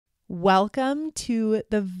Welcome to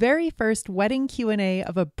the very first Wedding Q&A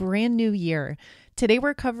of a brand new year. Today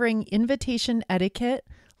we're covering invitation etiquette,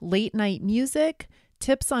 late night music,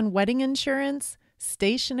 tips on wedding insurance,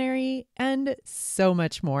 stationery, and so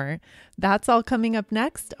much more. That's all coming up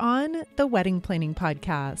next on the Wedding Planning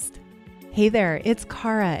Podcast. Hey there, it's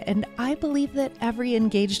Cara, and I believe that every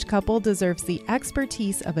engaged couple deserves the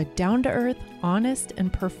expertise of a down-to-earth, honest,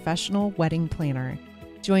 and professional wedding planner.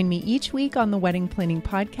 Join me each week on the Wedding Planning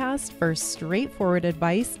Podcast for straightforward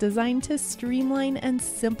advice designed to streamline and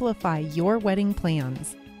simplify your wedding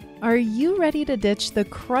plans. Are you ready to ditch the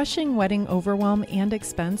crushing wedding overwhelm and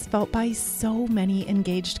expense felt by so many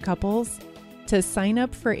engaged couples? To sign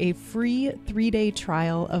up for a free 3-day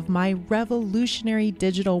trial of my revolutionary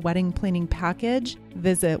digital wedding planning package,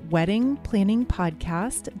 visit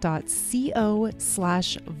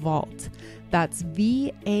weddingplanningpodcast.co/vault. That's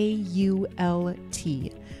VAULT.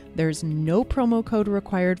 There's no promo code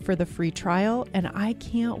required for the free trial, and I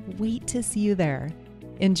can't wait to see you there.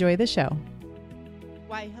 Enjoy the show.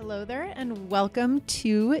 Why, hello there, and welcome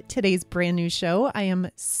to today's brand new show. I am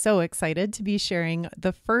so excited to be sharing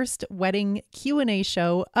the first wedding Q&A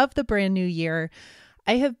show of the brand new year.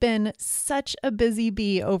 I have been such a busy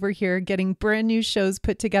bee over here getting brand new shows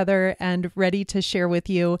put together and ready to share with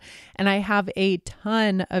you. And I have a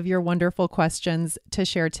ton of your wonderful questions to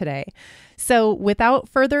share today. So without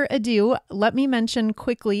further ado, let me mention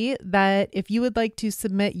quickly that if you would like to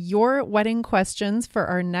submit your wedding questions for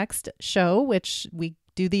our next show, which we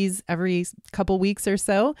do these every couple weeks or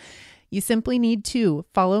so, you simply need to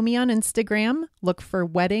follow me on Instagram, look for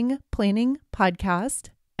Wedding Planning Podcast,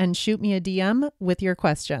 and shoot me a DM with your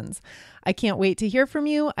questions. I can't wait to hear from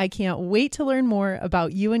you. I can't wait to learn more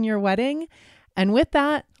about you and your wedding. And with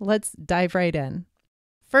that, let's dive right in.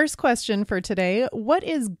 First question for today: what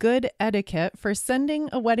is good etiquette for sending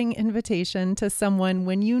a wedding invitation to someone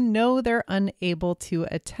when you know they're unable to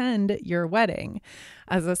attend your wedding?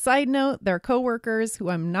 As a side note, they're coworkers who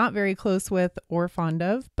I'm not very close with or fond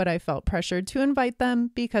of, but I felt pressured to invite them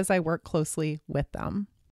because I work closely with them.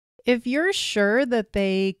 If you're sure that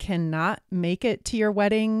they cannot make it to your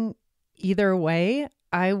wedding either way,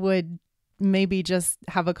 I would maybe just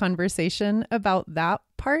have a conversation about that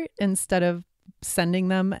part instead of sending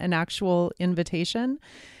them an actual invitation.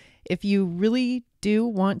 If you really do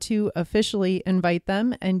want to officially invite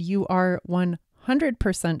them and you are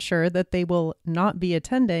 100% sure that they will not be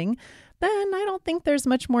attending, then I don't think there's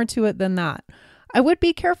much more to it than that. I would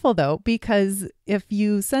be careful though, because if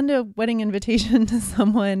you send a wedding invitation to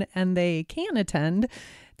someone and they can't attend, it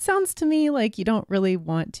sounds to me like you don't really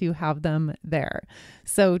want to have them there.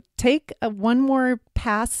 So take one more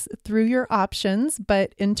pass through your options,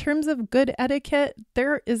 but in terms of good etiquette,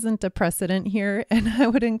 there isn't a precedent here, and I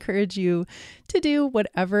would encourage you to do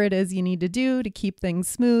whatever it is you need to do to keep things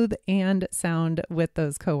smooth and sound with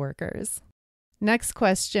those coworkers. Next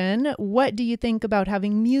question: what do you think about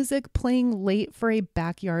having music playing late for a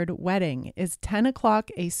backyard wedding? Is 10 o'clock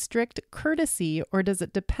a strict courtesy, or does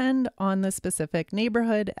it depend on the specific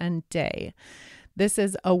neighborhood and day? This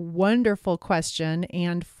is a wonderful question,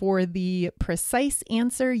 and for the precise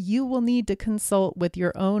answer, you will need to consult with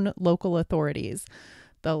your own local authorities.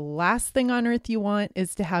 The last thing on earth you want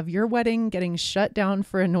is to have your wedding getting shut down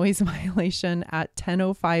for a noise violation at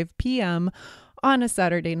 10:05 p.m. on a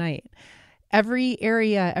Saturday night. Every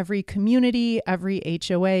area, every community, every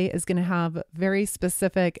HOA is going to have very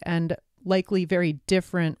specific and likely very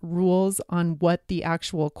different rules on what the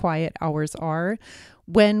actual quiet hours are.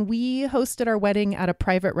 When we hosted our wedding at a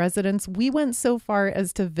private residence, we went so far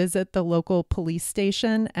as to visit the local police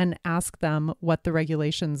station and ask them what the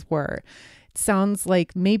regulations were. It sounds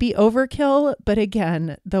like maybe overkill, but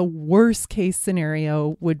again, the worst case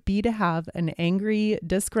scenario would be to have an angry,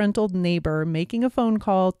 disgruntled neighbor making a phone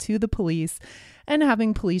call to the police and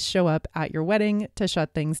having police show up at your wedding to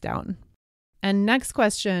shut things down. And next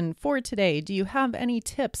question for today: do you have any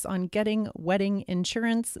tips on getting wedding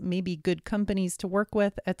insurance, maybe good companies to work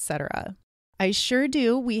with, etc.? I sure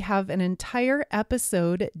do. We have an entire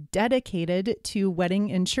episode dedicated to wedding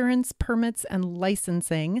insurance, permits, and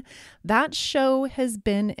licensing. That show has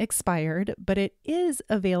been expired, but it is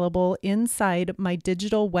available inside my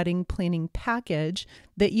digital wedding planning package.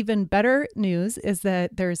 The even better news is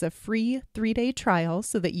that there's a free 3-day trial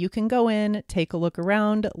so that you can go in, take a look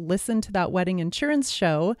around, listen to that wedding insurance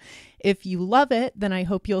show. If you love it, then I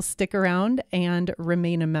hope you'll stick around and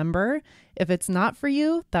remain a member. If it's not for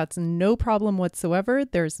you, that's no problem whatsoever.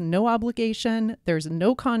 There's no obligation, there's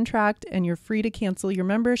no contract, and you're free to cancel your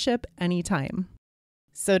membership anytime.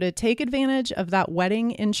 So to take advantage of that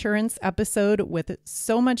wedding insurance episode with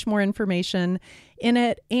so much more information in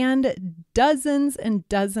it and dozens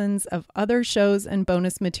of other shows and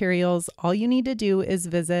bonus materials, all you need to do is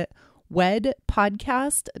visit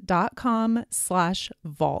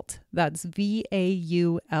wedpodcast.com/vault. That's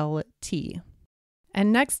VAULT.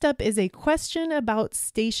 And next up is a question about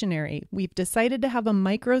stationery. We've decided to have a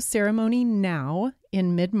micro ceremony now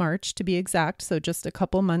in mid-March, to be exact, so just a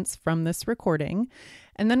couple months from this recording.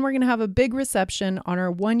 And then we're going to have a big reception on our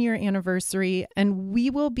 1-year anniversary, and we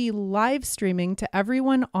will be live streaming to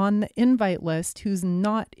everyone on the invite list who's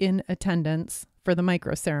not in attendance for the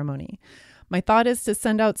micro ceremony. My thought is to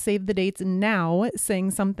send out save the dates now,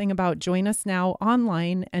 saying something about join us now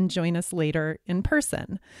online and join us later in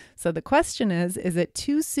person. So the question is it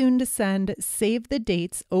too soon to send save the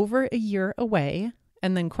dates over a year away?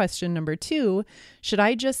 And then question number 2, should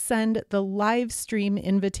I just send the live stream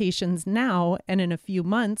invitations now and in a few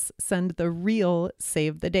months send the real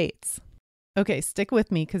save the dates? Okay, stick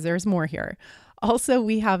with me because there's more here. Also,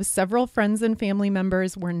 we have several friends and family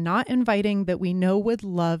members we're not inviting that we know would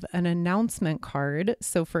love an announcement card.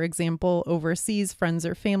 So for example, overseas friends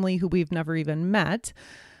or family who we've never even met.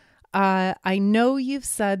 I know you've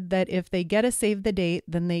said that if they get a save the date,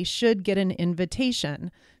 then they should get an invitation.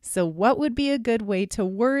 So what would be a good way to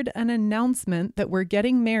word an announcement that we're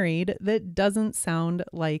getting married that doesn't sound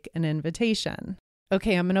like an invitation?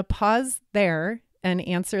 Okay, I'm going to pause there and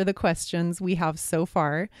answer the questions we have so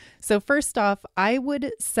far. So first off, I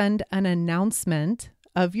would send an announcement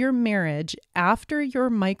of your marriage after your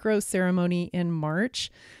micro ceremony in March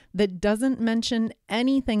that doesn't mention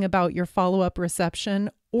anything about your follow-up reception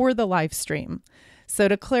or the live stream. So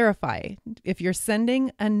to clarify, if you're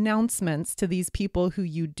sending announcements to these people who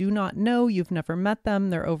you do not know, you've never met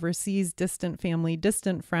them, they're overseas, distant family,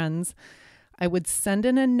 distant friends, I would send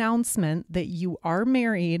an announcement that you are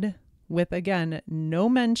married with, again, no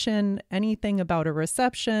mention anything about a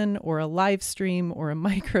reception or a live stream or a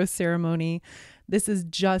micro ceremony. This is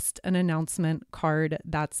just an announcement card.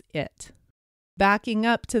 That's it. Backing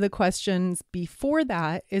up to the questions before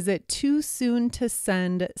that, is it too soon to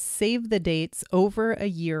send save the dates over a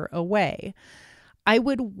year away? I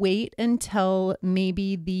would wait until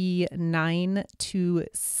maybe the 9 to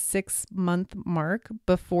 6 month mark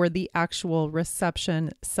before the actual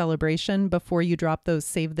reception celebration, before you drop those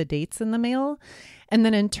save the dates in the mail. And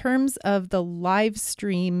then in terms of the live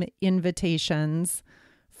stream invitations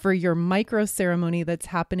for your micro ceremony that's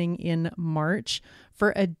happening in March,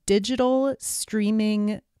 for a digital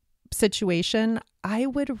streaming situation, I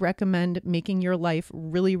would recommend making your life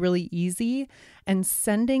really, really easy and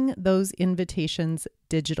sending those invitations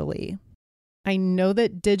digitally. I know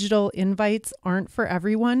that digital invites aren't for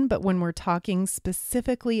everyone, but when we're talking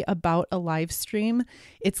specifically about a live stream,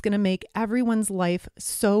 it's going to make everyone's life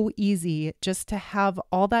so easy just to have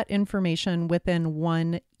all that information within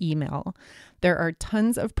one email. There are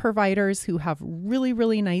tons of providers who have really,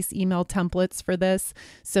 really nice email templates for this.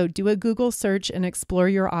 So do a Google search and explore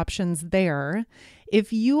your options there.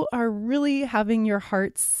 If you are really having your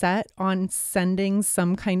heart set on sending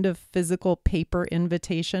some kind of physical paper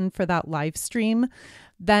invitation for that live stream,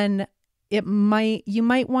 then you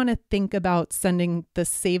might want to think about sending the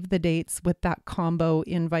save the dates with that combo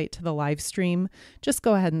invite to the live stream. Just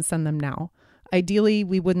go ahead and send them now. Ideally,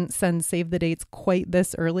 we wouldn't send save the dates quite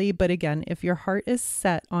this early, but again, if your heart is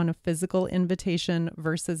set on a physical invitation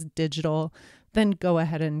versus digital, then go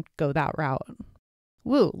ahead and go that route.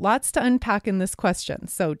 Woo, lots to unpack in this question.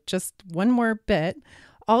 So just one more bit.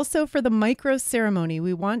 Also, for the micro ceremony,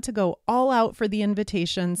 we want to go all out for the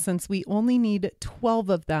invitation since we only need 12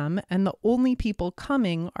 of them, and the only people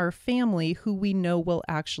coming are family who we know will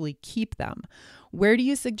actually keep them. Where do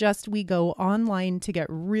you suggest we go online to get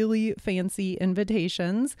really fancy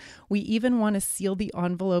invitations? We even want to seal the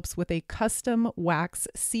envelopes with a custom wax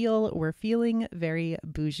seal. We're feeling very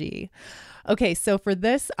bougie. Okay, so for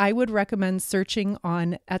this, I would recommend searching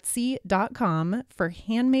on Etsy.com for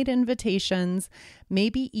handmade invitations,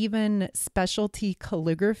 maybe even specialty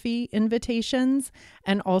calligraphy invitations,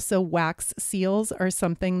 and also wax seals are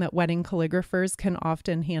something that wedding calligraphers can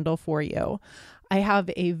often handle for you. I have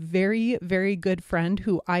a very, very good friend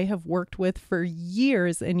who I have worked with for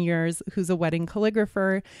years and years who's a wedding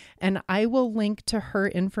calligrapher, and I will link to her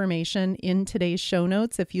information in today's show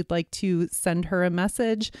notes if you'd like to send her a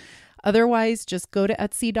message. Otherwise, just go to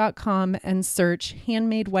Etsy.com and search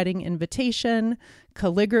handmade wedding invitation,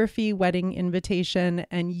 calligraphy wedding invitation,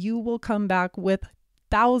 and you will come back with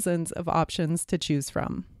thousands of options to choose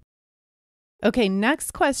from. Okay,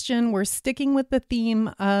 next question. We're sticking with the theme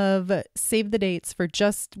of save the dates for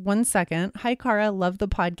just 1 second. Hi, Cara. Love the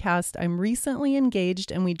podcast. I'm recently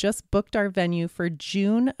engaged and we just booked our venue for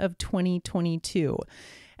June of 2022.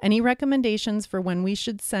 Any recommendations for when we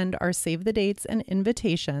should send our save the dates and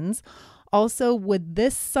invitations? Also, would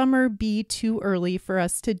this summer be too early for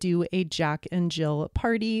us to do a Jack and Jill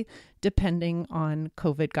party, depending on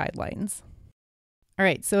COVID guidelines? All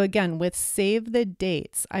right, so again, with save the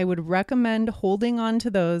dates, I would recommend holding on to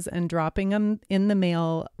those and dropping them in the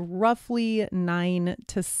mail roughly 9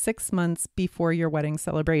 to 6 months before your wedding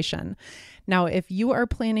celebration. Now, if you are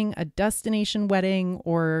planning a destination wedding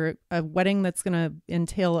or a wedding that's going to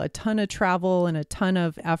entail a ton of travel and a ton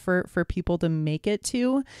of effort for people to make it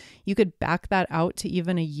to, you could back that out to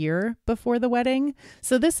even a year before the wedding.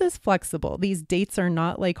 So this is flexible. These dates are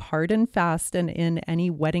not like hard and fast and in any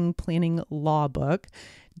wedding planning law book.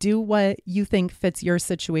 Do what you think fits your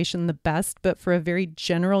situation the best, but for a very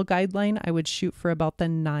general guideline, I would shoot for about the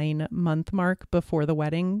 9-month mark before the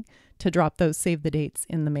wedding to drop those save the dates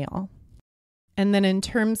in the mail. And then in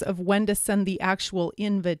terms of when to send the actual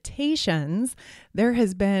invitations, there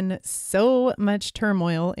has been so much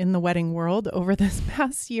turmoil in the wedding world over this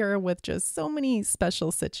past year with just so many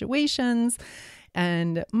special situations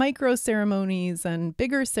and micro ceremonies and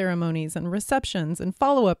bigger ceremonies and receptions and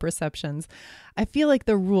follow-up receptions. I feel like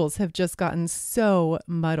the rules have just gotten so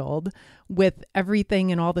muddled with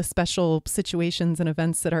everything and all the special situations and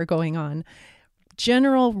events that are going on.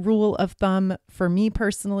 General rule of thumb for me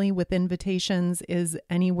personally with invitations is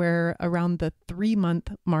anywhere around the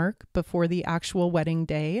 3-month mark before the actual wedding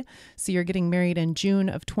day. So you're getting married in June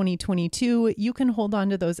of 2022. You can hold on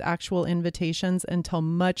to those actual invitations until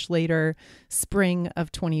much later, spring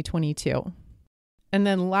of 2022. And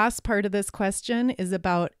then last part of this question is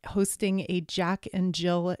about hosting a Jack and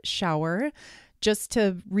Jill shower. Just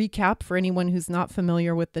to recap for anyone who's not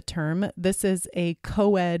familiar with the term, this is a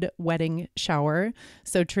co-ed wedding shower.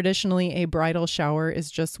 So traditionally a bridal shower is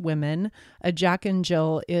just women. A Jack and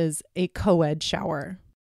Jill is a co-ed shower.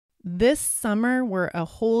 This summer, we're a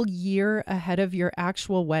whole year ahead of your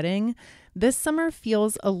actual wedding. This summer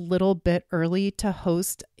feels a little bit early to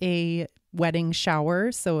host a wedding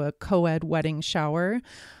shower, so a co-ed wedding shower.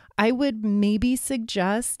 I would maybe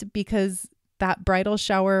suggest, because that bridal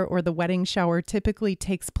shower or the wedding shower typically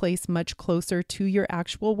takes place much closer to your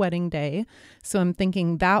actual wedding day. So I'm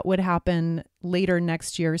thinking that would happen later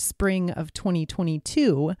next year, spring of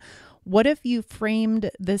 2022. What if you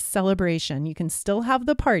framed this celebration? You can still have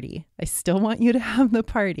the party. I still want you to have the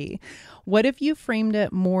party. What if you framed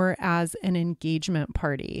it more as an engagement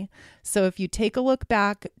party? So if you take a look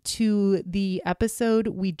back to the episode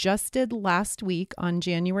we just did last week on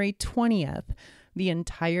January 20th, the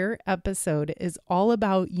entire episode is all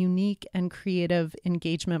about unique and creative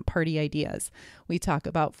engagement party ideas. We talk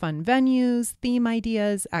about fun venues, theme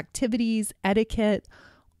ideas, activities, etiquette,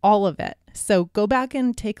 all of it. So go back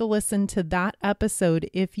and take a listen to that episode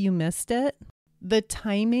if you missed it. The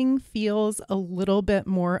timing feels a little bit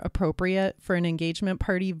more appropriate for an engagement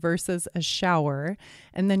party versus a shower.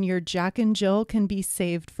 And then your Jack and Jill can be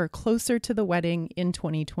saved for closer to the wedding in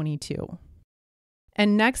 2022.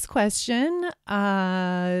 And next question,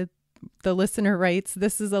 the listener writes,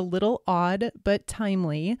 this is a little odd, but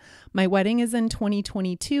timely. My wedding is in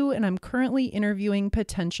 2022 and I'm currently interviewing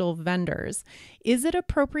potential vendors. Is it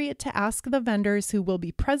appropriate to ask the vendors who will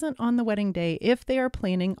be present on the wedding day if they are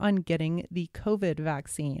planning on getting the COVID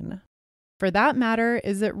vaccine? For that matter,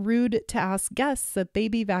 is it rude to ask guests that they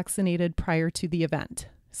be vaccinated prior to the event?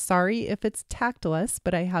 Sorry if it's tactless,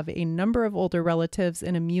 but I have a number of older relatives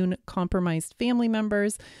and immune-compromised family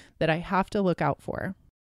members that I have to look out for.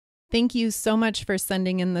 Thank you so much for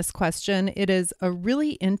sending in this question. It is a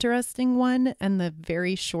really interesting one, and the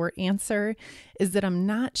very short answer is that I'm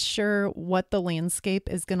not sure what the landscape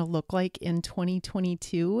is going to look like in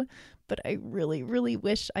 2022, but I really, really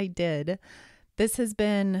wish I did. This has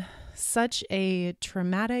been such a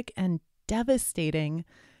traumatic and devastating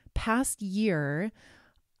past year.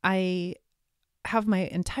 I have my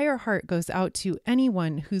entire heart goes out to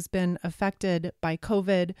anyone who's been affected by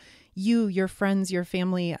COVID, you, your friends, your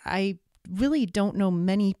family. I really don't know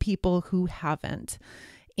many people who haven't.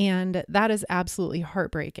 And that is absolutely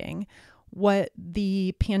heartbreaking. What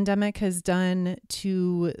the pandemic has done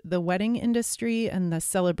to the wedding industry and the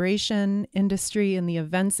celebration industry and the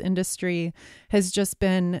events industry has just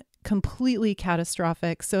been completely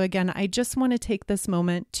catastrophic. So again, I just want to take this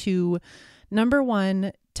moment to, number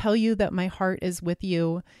one, tell you that my heart is with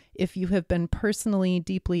you if you have been personally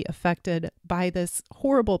deeply affected by this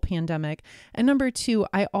horrible pandemic. And number two,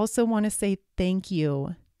 I also want to say thank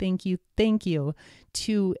you. thank you, thank you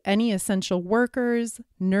to any essential workers,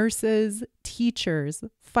 nurses, teachers,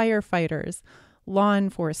 firefighters, law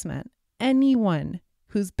enforcement, anyone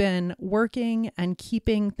who's been working and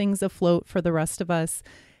keeping things afloat for the rest of us.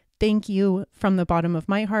 Thank you from the bottom of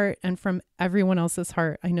my heart and from everyone else's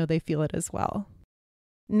heart. I know they feel it as well.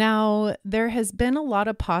 Now, there has been a lot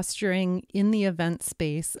of posturing in the event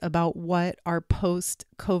space about what our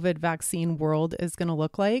post-COVID vaccine world is going to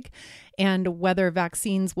look like and whether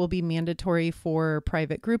vaccines will be mandatory for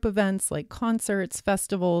private group events like concerts,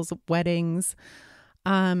 festivals, weddings.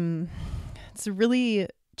 It's really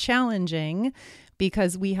challenging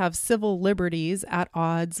because we have civil liberties at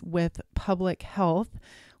odds with public health.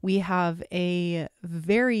 We have a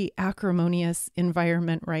very acrimonious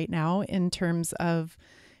environment right now in terms of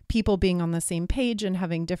people being on the same page and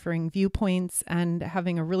having differing viewpoints and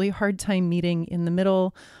having a really hard time meeting in the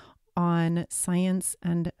middle on science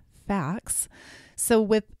and facts. So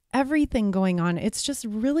with everything going on, it's just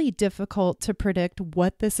really difficult to predict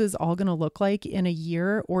what this is all going to look like in a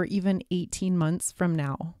year or even 18 months from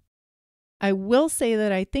now. I will say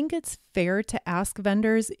that I think it's fair to ask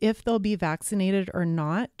vendors if they'll be vaccinated or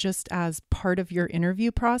not, just as part of your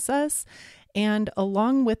interview process. And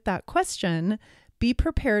along with that question, be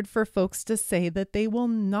prepared for folks to say that they will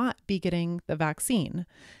not be getting the vaccine.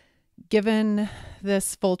 Given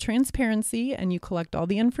this full transparency and you collect all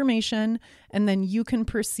the information, and then you can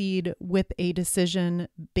proceed with a decision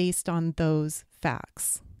based on those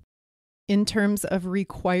facts. In terms of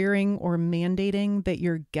requiring or mandating that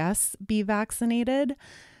your guests be vaccinated,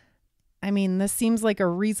 I mean, this seems like a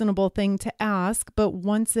reasonable thing to ask, but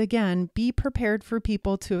once again, be prepared for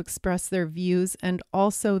people to express their views and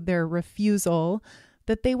also their refusal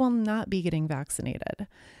that they will not be getting vaccinated.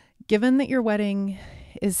 Given that your wedding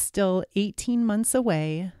is still 18 months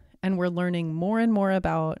away and we're learning more and more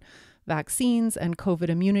about vaccines and COVID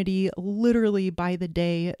immunity literally by the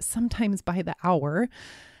day, sometimes by the hour,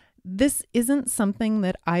 this isn't something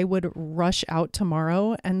that I would rush out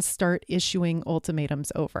tomorrow and start issuing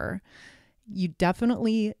ultimatums over. You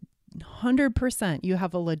definitely 100% you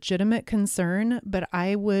have a legitimate concern, but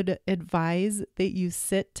I would advise that you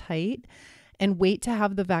sit tight and wait to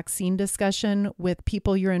have the vaccine discussion with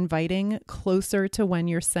people you're inviting closer to when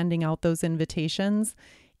you're sending out those invitations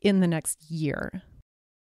in the next year.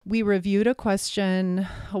 We reviewed a question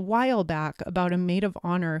a while back about a maid of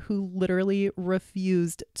honor who literally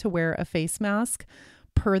refused to wear a face mask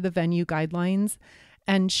per the venue guidelines,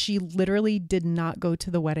 and she literally did not go to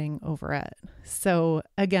the wedding over it. So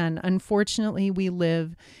again, unfortunately, we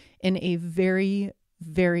live in a very,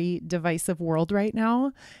 very divisive world right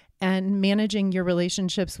now, and managing your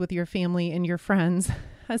relationships with your family and your friends,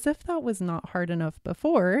 as if that was not hard enough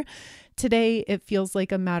before, today it feels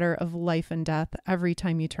like a matter of life and death every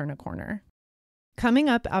time you turn a corner. Coming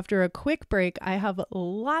up after a quick break, I have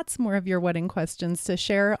lots more of your wedding questions to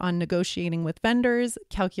share on negotiating with vendors,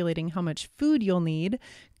 calculating how much food you'll need,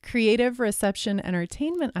 creative reception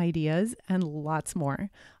entertainment ideas, and lots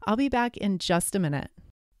more. I'll be back in just a minute.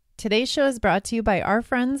 Today's show is brought to you by our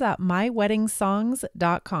friends at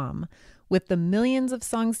myweddingsongs.com. With the millions of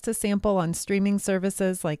songs to sample on streaming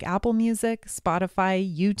services like Apple Music,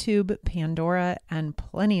 Spotify, YouTube, Pandora, and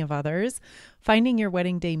plenty of others, finding your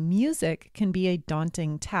wedding day music can be a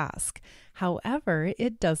daunting task. However,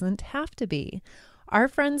 it doesn't have to be. Our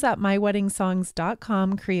friends at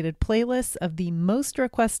myweddingsongs.com created playlists of the most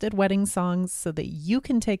requested wedding songs so that you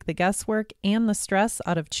can take the guesswork and the stress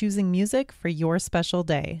out of choosing music for your special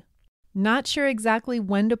day. Not sure exactly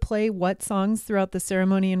when to play what songs throughout the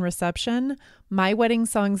ceremony and reception?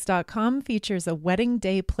 MyWeddingSongs.com features a wedding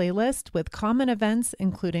day playlist with common events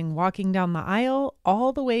including walking down the aisle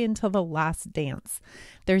all the way until the last dance.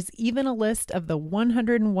 There's even a list of the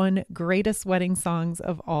 101 greatest wedding songs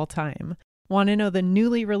of all time. Want to know the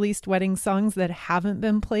newly released wedding songs that haven't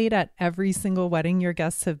been played at every single wedding your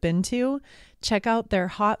guests have been to? Check out their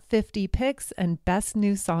Hot 50 Picks and Best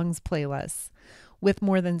New Songs playlists. With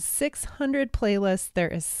more than 600 playlists, there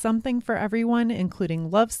is something for everyone,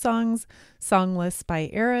 including love songs, song lists by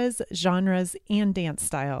eras, genres, and dance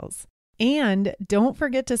styles. And don't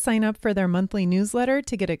forget to sign up for their monthly newsletter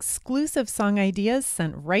to get exclusive song ideas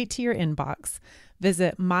sent right to your inbox.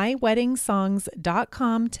 Visit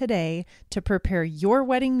myweddingsongs.com today to prepare your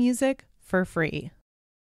wedding music for free.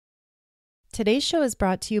 Today's show is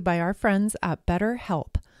brought to you by our friends at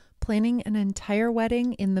BetterHelp. Planning an entire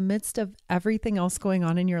wedding in the midst of everything else going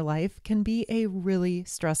on in your life can be a really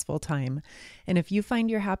stressful time. And if you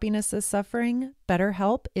find your happiness is suffering,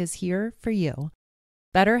 BetterHelp is here for you.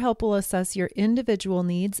 BetterHelp will assess your individual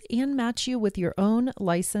needs and match you with your own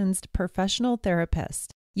licensed professional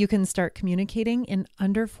therapist. You can start communicating in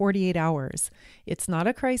under 48 hours. It's not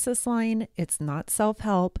a crisis line. It's not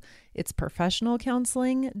self-help. It's professional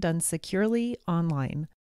counseling done securely online.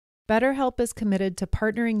 BetterHelp is committed to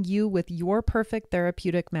partnering you with your perfect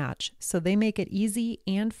therapeutic match, so they make it easy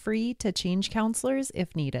and free to change counselors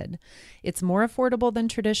if needed. It's more affordable than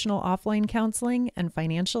traditional offline counseling, and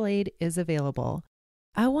financial aid is available.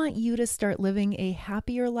 I want you to start living a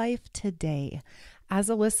happier life today. As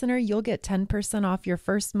a listener, you'll get 10% off your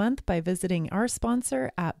first month by visiting our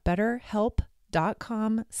sponsor at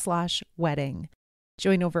betterhelp.com/wedding.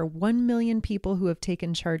 Join over 1 million people who have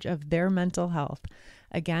taken charge of their mental health.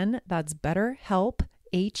 Again, that's BetterHelp,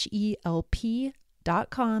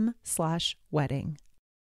 HELP.com/wedding.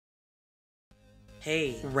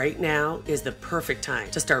 Hey, right now is the perfect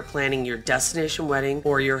time to start planning your destination wedding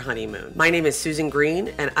or your honeymoon. My name is Susan Green,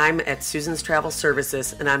 and I'm at Susan's Travel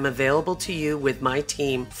Services, and I'm available to you with my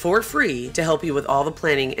team for free to help you with all the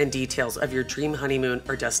planning and details of your dream honeymoon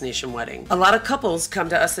or destination wedding. A lot of couples come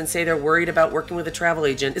to us and say they're worried about working with a travel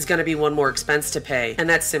agent is going to be one more expense to pay, and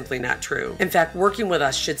that's simply not true. In fact, working with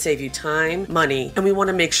us should save you time, money, and we want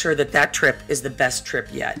to make sure that that trip is the best trip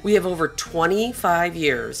yet. We have over 25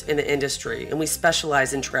 years in the industry, and we specialize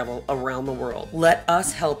in travel around the world. Let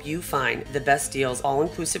us help you find the best deals,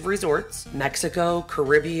 all-inclusive resorts, Mexico,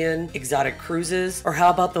 Caribbean, exotic cruises, or how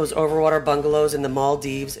about those overwater bungalows in the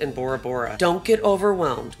Maldives and Bora Bora? Don't get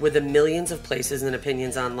overwhelmed with the millions of places and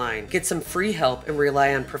opinions online. Get some free help and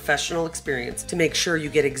rely on professional experience to make sure you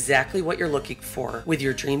get exactly what you're looking for with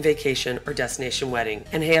your dream vacation or destination wedding.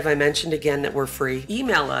 And hey, have I mentioned again that we're free?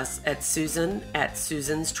 Email us at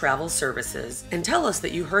Susan@Susan's Travel Services and tell us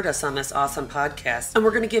that you heard us on this awesome podcast, and we're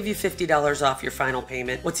going to give you $50 off your final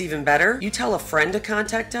payment. What's even better, you tell a friend to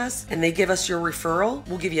contact us and they give us your referral,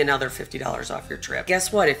 we'll give you another $50 off your trip.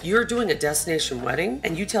 Guess what? If you're doing a destination wedding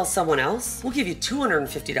and you tell someone else, we'll give you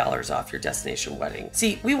 $250 off your destination wedding.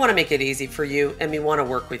 See, we want to make it easy for you, and we want to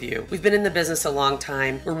work with you. We've been in the business a long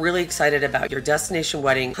time. We're really excited about your destination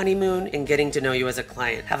wedding, honeymoon, and getting to know you as a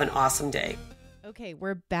client. Have an awesome day. Okay,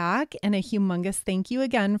 we're back, and a humongous thank you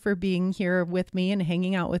again for being here with me and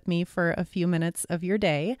hanging out with me for a few minutes of your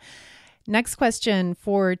day. Next question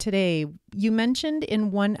for today. You mentioned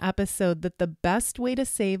in one episode that the best way to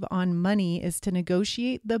save on money is to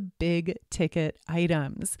negotiate the big ticket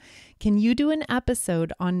items. Can you do an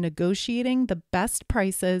episode on negotiating the best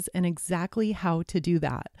prices and exactly how to do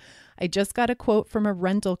that? I just got a quote from a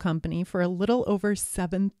rental company for a little over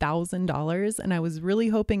 $7,000, and I was really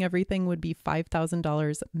hoping everything would be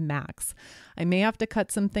 $5,000 max. I may have to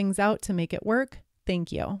cut some things out to make it work.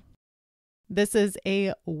 Thank you. This is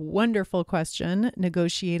a wonderful question.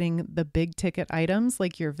 Negotiating the big ticket items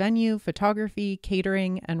like your venue, photography,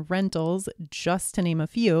 catering, and rentals, just to name a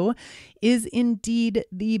few, is indeed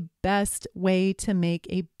the best way to make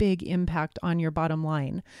a big impact on your bottom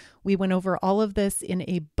line. We went over all of this in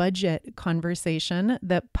a budget conversation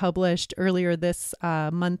that published earlier this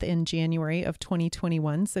month in January of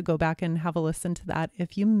 2021. So go back and have a listen to that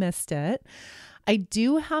if you missed it. I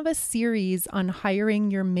do have a series on hiring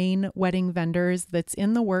your main wedding vendors that's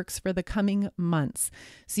in the works for the coming months.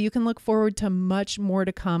 So you can look forward to much more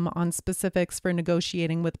to come on specifics for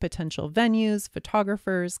negotiating with potential venues,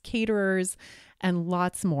 photographers, caterers, and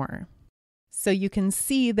lots more. So you can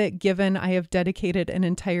see that given I have dedicated an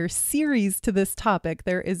entire series to this topic,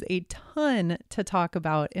 there is a ton to talk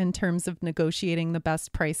about in terms of negotiating the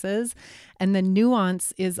best prices. And the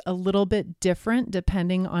nuance is a little bit different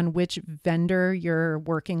depending on which vendor you're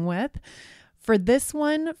working with. For this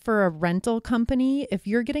one, for a rental company, if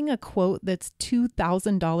you're getting a quote that's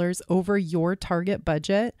 $2,000 over your target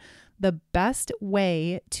budget, the best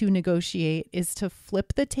way to negotiate is to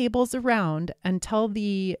flip the tables around and tell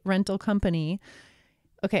the rental company,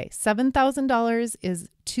 okay, $7,000 is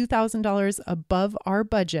 $2,000 above our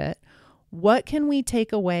budget. What can we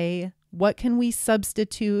take away? What can we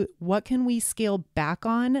substitute? What can we scale back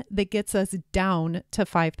on that gets us down to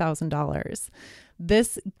 $5,000?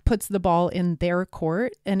 This puts the ball in their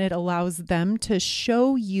court, and it allows them to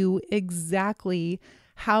show you exactly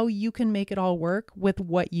how you can make it all work with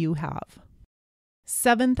what you have.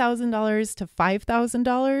 $7,000 to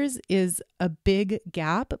 $5,000 is a big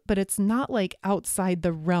gap, but it's not like outside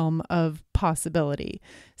the realm of possibility.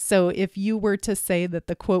 So if you were to say that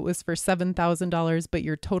the quote was for $7,000, but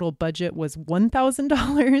your total budget was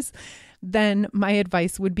 $1,000, then my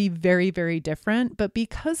advice would be very, very different. But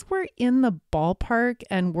because we're in the ballpark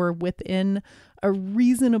and we're within a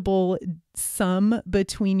reasonable sum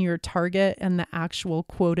between your target and the actual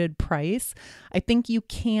quoted price, I think you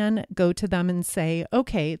can go to them and say,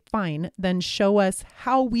 okay, fine, then show us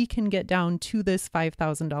how we can get down to this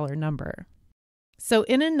 $5,000 number. So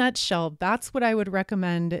in a nutshell, that's what I would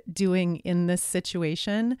recommend doing in this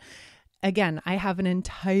situation. Again, I have an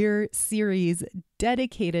entire series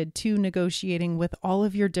dedicated to negotiating with all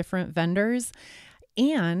of your different vendors.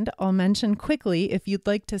 And I'll mention quickly, if you'd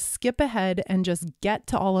like to skip ahead and just get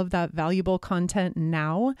to all of that valuable content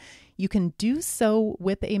now, you can do so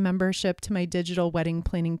with a membership to my digital wedding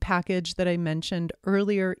planning package that I mentioned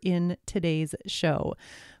earlier in today's show.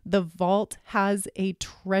 The Vault has a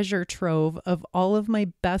treasure trove of all of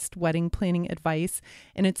my best wedding planning advice,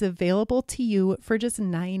 and it's available to you for just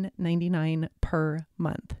 $9.99 per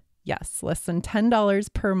month. Yes, less than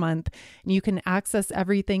 $10 per month, and you can access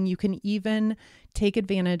everything. You can even take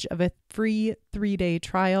advantage of a free 3-day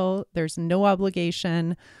trial. There's no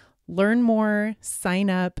obligation. Learn more,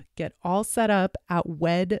 sign up, get all set up at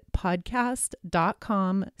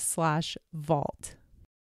wedpodcast.com/vault.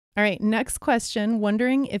 All right, next question.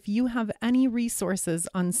 Wondering if you have any resources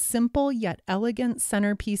on simple yet elegant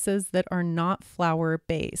centerpieces that are not flower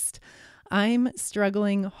based. I'm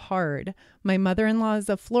struggling hard. My mother-in-law is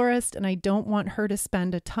a florist and I don't want her to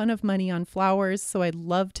spend a ton of money on flowers, so I'd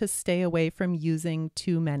love to stay away from using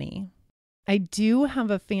too many. I do have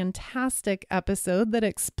a fantastic episode that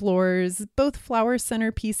explores both flower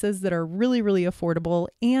centerpieces that are really, really affordable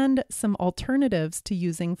and some alternatives to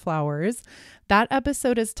using flowers. That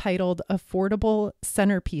episode is titled Affordable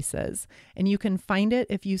Centerpieces, and you can find it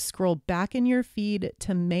if you scroll back in your feed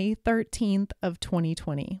to May 13th of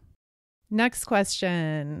 2020. Next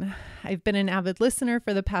question. I've been an avid listener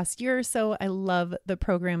for the past year or so. I love the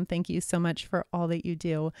program. Thank you so much for all that you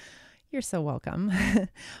do. You're so welcome.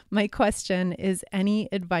 My question is any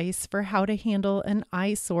advice for how to handle an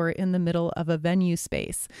eyesore in the middle of a venue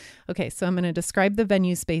space? Okay, so I'm going to describe the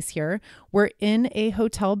venue space here. We're in a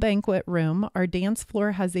hotel banquet room. Our dance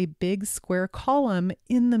floor has a big square column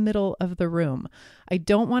in the middle of the room. I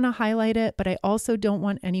don't want to highlight it, but I also don't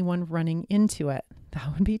want anyone running into it.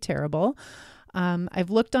 That would be terrible. I've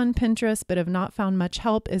looked on Pinterest, but have not found much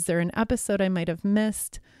help. Is there an episode I might have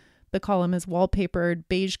missed? The column is wallpapered,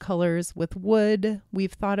 beige colors with wood.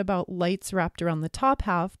 We've thought about lights wrapped around the top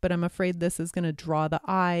half, but I'm afraid this is going to draw the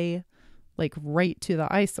eye like right to the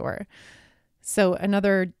eyesore. So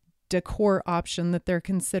another decor option that they're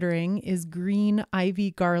considering is green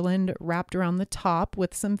ivy garland wrapped around the top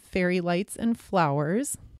with some fairy lights and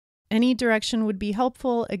flowers. Any direction would be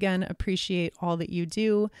helpful. Again, appreciate all that you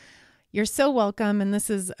do. You're so welcome. And this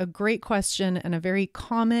is a great question and a very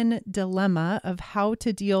common dilemma of how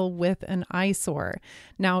to deal with an eyesore.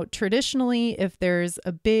 Now, traditionally, if there's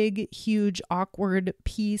a big, huge, awkward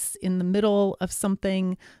piece in the middle of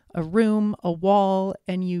something, a room, a wall,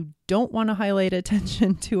 and you don't want to highlight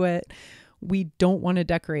attention to it, we don't want to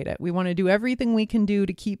decorate it. We want to do everything we can do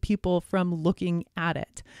to keep people from looking at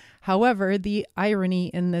it. However, the irony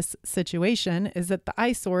in this situation is that the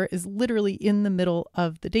eyesore is literally in the middle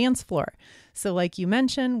of the dance floor. So like you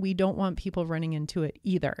mentioned, we don't want people running into it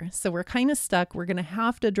either. So we're kind of stuck. We're going to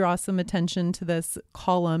have to draw some attention to this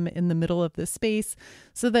column in the middle of the space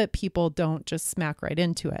so that people don't just smack right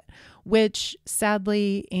into it, which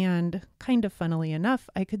sadly and kind of funnily enough,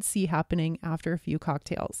 I could see happening after a few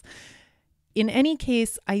cocktails. In any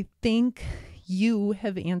case, I think you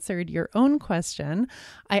have answered your own question.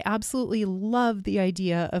 I absolutely love the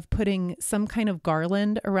idea of putting some kind of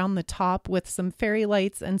garland around the top with some fairy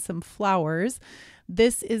lights and some flowers.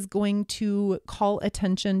 This is going to call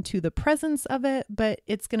attention to the presence of it, but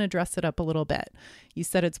it's going to dress it up a little bit. You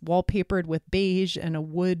said it's wallpapered with beige and a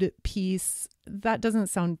wood piece. That doesn't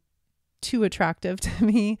sound too attractive to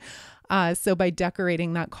me. So by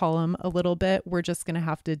decorating that column a little bit, we're just going to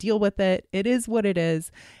have to deal with it. It is what it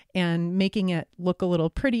is. And making it look a little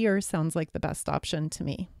prettier sounds like the best option to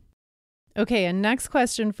me. Okay, and next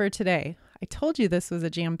question for today. I told you this was a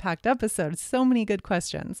jam-packed episode. So many good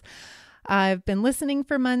questions. I've been listening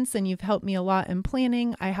for months and you've helped me a lot in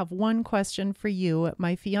planning. I have one question for you.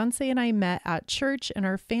 My fiance and I met at church and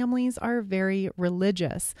our families are very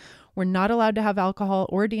religious. We're not allowed to have alcohol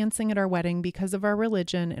or dancing at our wedding because of our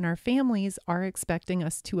religion, and our families are expecting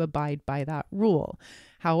us to abide by that rule.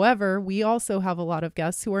 However, we also have a lot of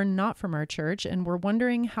guests who are not from our church, and we're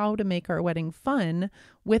wondering how to make our wedding fun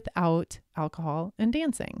without alcohol and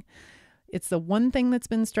dancing. It's the one thing that's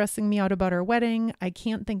been stressing me out about our wedding. I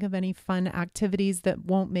can't think of any fun activities that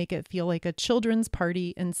won't make it feel like a children's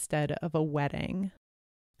party instead of a wedding.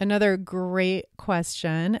 Another great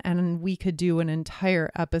question, and we could do an entire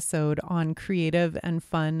episode on creative and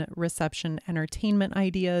fun reception entertainment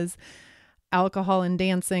ideas. Alcohol and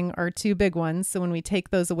dancing are two big ones. So when we take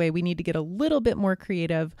those away, we need to get a little bit more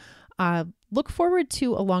creative. Look forward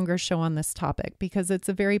to a longer show on this topic because it's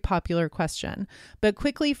a very popular question. But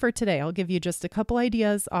quickly for today, I'll give you just a couple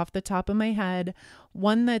ideas off the top of my head.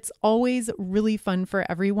 One that's always really fun for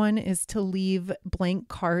everyone is to leave blank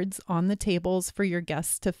cards on the tables for your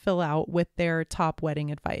guests to fill out with their top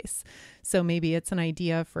wedding advice. So maybe it's an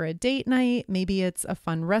idea for a date night. Maybe it's a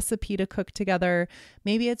fun recipe to cook together.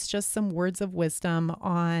 Maybe it's just some words of wisdom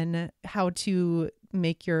on how to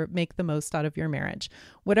make the most out of your marriage.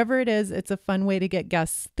 Whatever it is, it's a fun way to get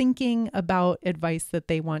guests thinking about advice that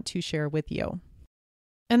they want to share with you.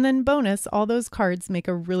 And then bonus, all those cards make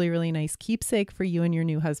a really, really nice keepsake for you and your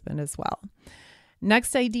new husband as well.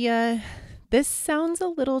 Next idea, this sounds a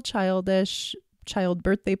little childish, child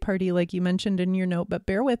birthday party like you mentioned in your note, but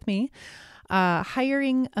bear with me.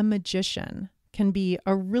 Hiring a magician can be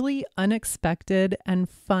a really unexpected and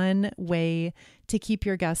fun way to keep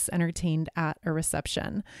your guests entertained at a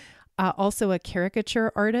reception. Also a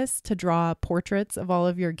caricature artist to draw portraits of all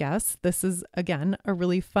of your guests. This is, again, a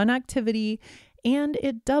really fun activity, and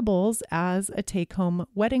it doubles as a take-home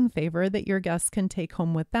wedding favor that your guests can take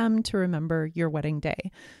home with them to remember your wedding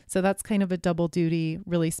day. So that's kind of a double duty,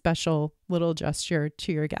 really special little gesture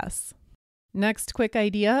to your guests. Next quick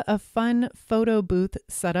idea, a fun photo booth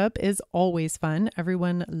setup is always fun.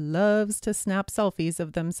 Everyone loves to snap selfies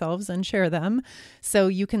of themselves and share them. So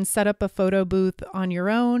you can set up a photo booth on your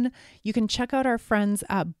own. You can check out our friends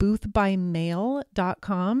at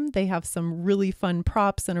boothbymail.com. They have some really fun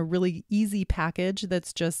props and a really easy package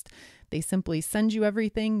that's just, they simply send you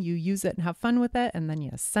everything, you use it and have fun with it, and then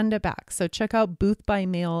you send it back. So check out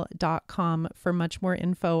boothbymail.com for much more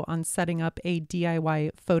info on setting up a DIY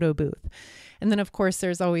photo booth. And then, of course,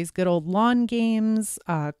 there's always good old lawn games,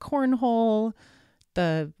 cornhole,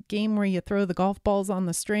 the game where you throw the golf balls on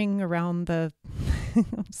the string around the,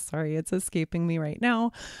 I'm sorry, it's escaping me right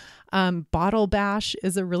now. Bottle Bash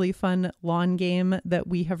is a really fun lawn game that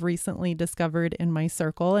we have recently discovered in my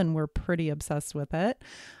circle, and we're pretty obsessed with it.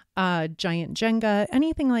 Giant Jenga,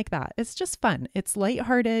 anything like that. It's just fun. It's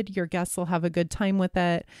lighthearted. Your guests will have a good time with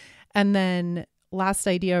it. And then last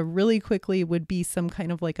idea really quickly would be some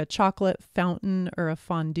kind of like a chocolate fountain or a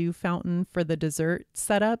fondue fountain for the dessert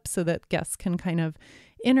setup so that guests can kind of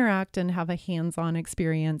interact and have a hands-on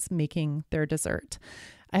experience making their dessert.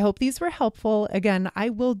 I hope these were helpful. Again, I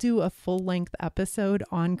will do a full-length episode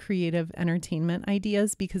on creative entertainment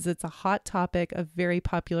ideas because it's a hot topic, a very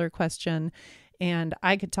popular question, and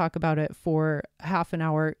I could talk about it for half an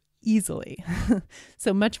hour easily.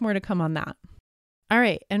 So much more to come on that. All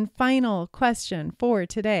right, and final question for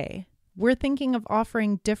today. We're thinking of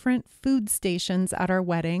offering different food stations at our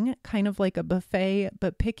wedding, kind of like a buffet,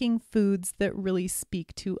 but picking foods that really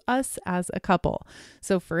speak to us as a couple.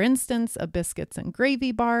 So for instance, a biscuits and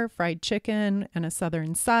gravy bar, fried chicken and a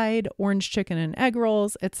southern side, orange chicken and egg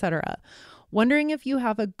rolls, etc. Wondering if you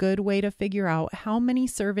have a good way to figure out how many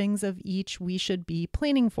servings of each we should be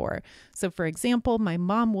planning for. So for example, my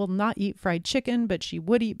mom will not eat fried chicken, but she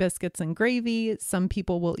would eat biscuits and gravy. Some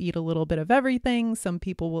people will eat a little bit of everything. Some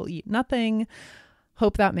people will eat nothing.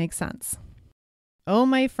 Hope that makes sense. Oh,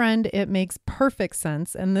 my friend, it makes perfect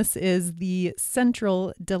sense. And this is the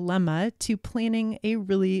central dilemma to planning a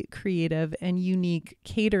really creative and unique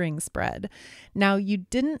catering spread. Now, you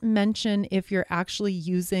didn't mention if you're actually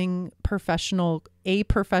using a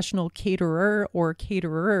professional caterer or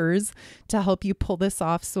caterers to help you pull this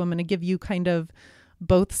off. So I'm going to give you kind of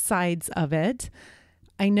both sides of it.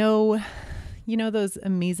 I know, you know, those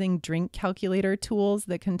amazing drink calculator tools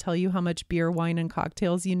that can tell you how much beer, wine, and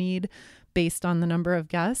cocktails you need based on the number of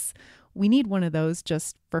guests. We need one of those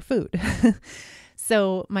just for food.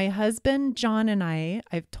 So my husband, John, and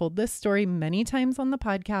I've told this story many times on the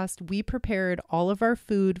podcast. We prepared all of our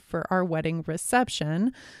food for our wedding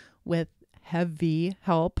reception with heavy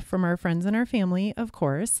help from our friends and our family, of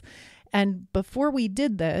course. And before we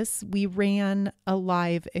did this, we ran a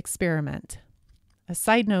live experiment. A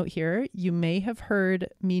side note here, you may have heard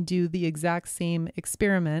me do the exact same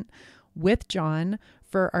experiment with John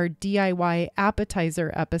for our DIY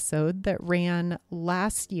appetizer episode that ran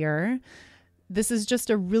last year. This is just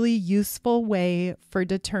a really useful way for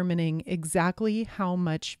determining exactly how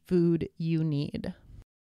much food you need.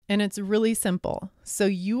 And it's really simple. So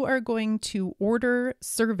you are going to order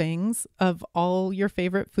servings of all your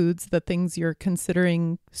favorite foods, the things you're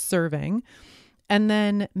considering serving, and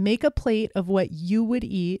then make a plate of what you would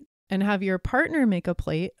eat and have your partner make a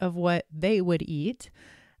plate of what they would eat.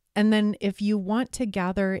 And then if you want to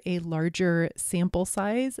gather a larger sample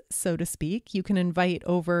size, so to speak, you can invite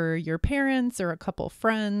over your parents or a couple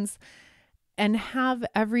friends and have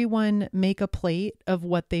everyone make a plate of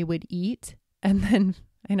what they would eat. And then,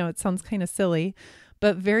 I know it sounds kind of silly,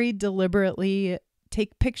 but very deliberately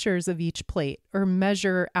take pictures of each plate or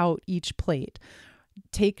measure out each plate.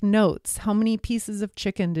 Take notes. How many pieces of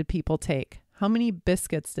chicken did people take? How many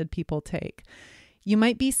biscuits did people take? You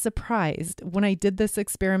might be surprised. When I did this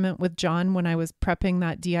experiment with John, when I was prepping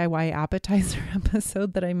that DIY appetizer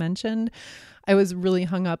episode that I mentioned, I was really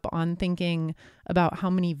hung up on thinking about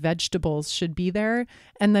how many vegetables should be there.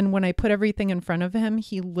 And then when I put everything in front of him,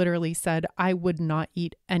 he literally said, I would not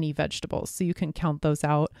eat any vegetables. So you can count those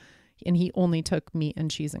out. And he only took meat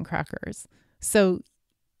and cheese and crackers. So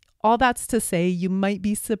all that's to say, you might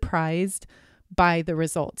be surprised by the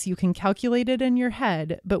results. You can calculate it in your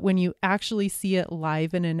head, but when you actually see it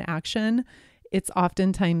live and in action, it's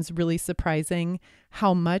oftentimes really surprising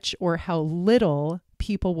how much or how little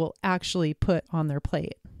people will actually put on their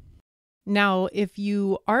plate. Now, if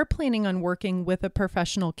you are planning on working with a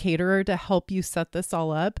professional caterer to help you set this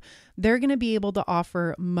all up, they're going to be able to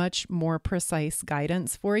offer much more precise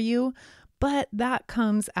guidance for you, but that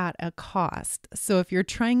comes at a cost. So if you're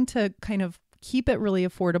trying to kind of keep it really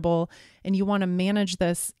affordable and you want to manage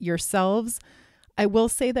this yourselves, I will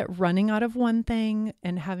say that running out of one thing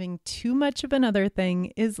and having too much of another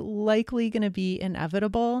thing is likely going to be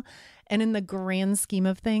inevitable. And in the grand scheme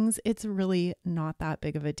of things, it's really not that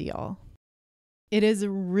big of a deal. It is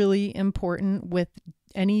really important with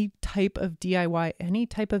any type of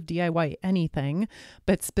DIY anything,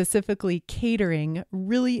 but specifically catering,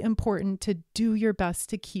 really important to do your best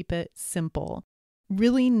to keep it simple.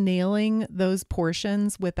 Really nailing those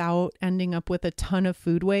portions without ending up with a ton of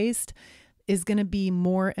food waste is going to be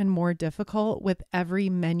more and more difficult with every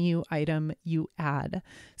menu item you add.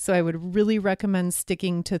 So I would really recommend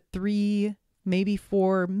sticking to 3, maybe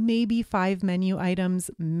 4, maybe 5 menu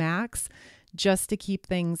items max, just to keep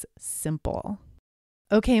things simple.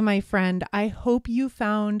 Okay, my friend, I hope you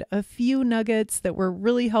found a few nuggets that were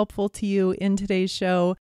really helpful to you in today's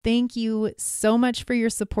show. Thank you so much for your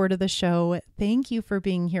support of the show. Thank you for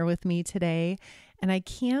being here with me today. And I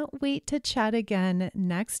can't wait to chat again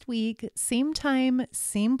next week, same time,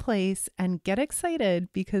 same place, and get excited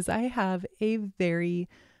because I have a very,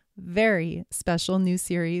 very special new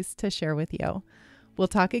series to share with you. We'll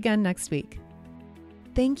talk again next week.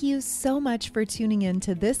 Thank you so much for tuning in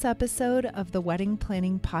to this episode of the Wedding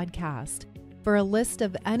Planning Podcast. For a list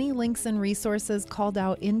of any links and resources called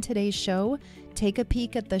out in today's show, take a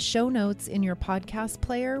peek at the show notes in your podcast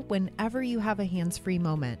player whenever you have a hands-free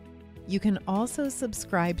moment. You can also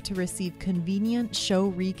subscribe to receive convenient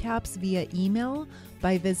show recaps via email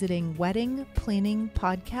by visiting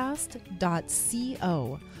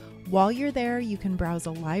weddingplanningpodcast.co. While you're there, you can browse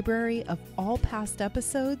a library of all past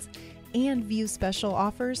episodes and view special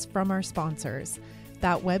offers from our sponsors.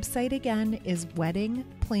 That website again is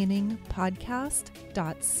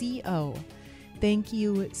weddingplanningpodcast.co. Thank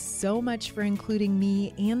you so much for including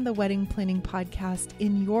me and the Wedding Planning Podcast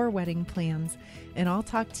in your wedding plans. And I'll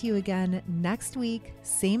talk to you again next week,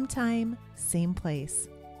 same time, same place.